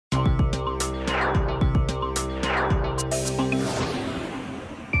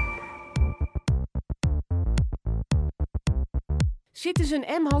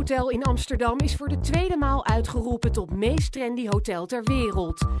CitizenM Hotel in Amsterdam is voor de tweede maal uitgeroepen tot meest trendy hotel ter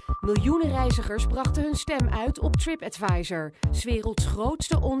wereld. Miljoenen reizigers brachten hun stem uit op TripAdvisor, 's werelds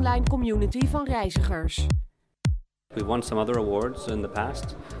grootste online community van reizigers. We won some other awards in the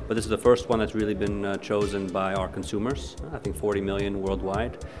past, but this is the first one that's really been chosen by our consumers. I think 40 million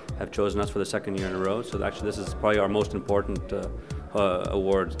worldwide have chosen us for the second year in a row. So actually this is probably our most important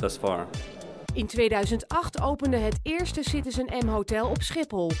award thus far. In 2008 opende het eerste CitizenM Hotel op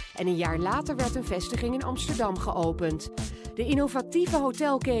Schiphol en een jaar later werd een vestiging in Amsterdam geopend. De innovatieve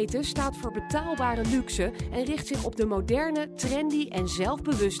hotelketen staat voor betaalbare luxe en richt zich op de moderne, trendy en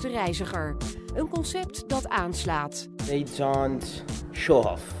zelfbewuste reiziger. Een concept dat aanslaat. They don't show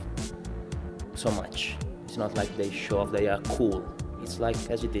off so much. It's not like they show off, they are cool. It's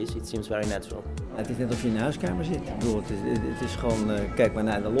like as it is, it seems very natural. Het is net of je in een huiskamer zit. Ik bedoel, het is gewoon, kijk maar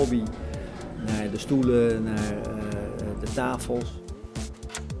naar de lobby, naar de stoelen, naar de tafels.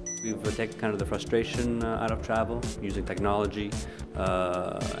 We've taken kind of the frustration out of travel, using technology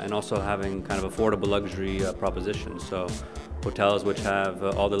and also having kind of affordable luxury propositions. So hotels which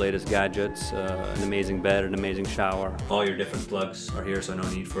have all the latest gadgets, an amazing bed, an amazing shower. All your different plugs are here, so no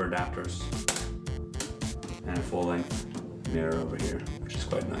need for adapters. And a full-length mirror over here, which is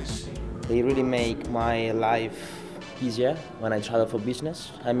quite nice. They really make my life easier when I travel for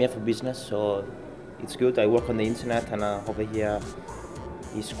business. I'm here for business, so it's good. I work on the internet and over here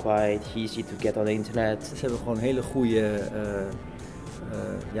it's quite easy to get on the internet. Ze hebben gewoon hele goede,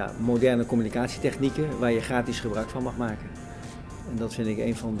 moderne communicatietechnieken waar je gratis gebruik van mag maken. En dat vind ik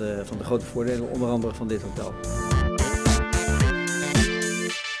een van de grote voordelen, onder andere van dit hotel.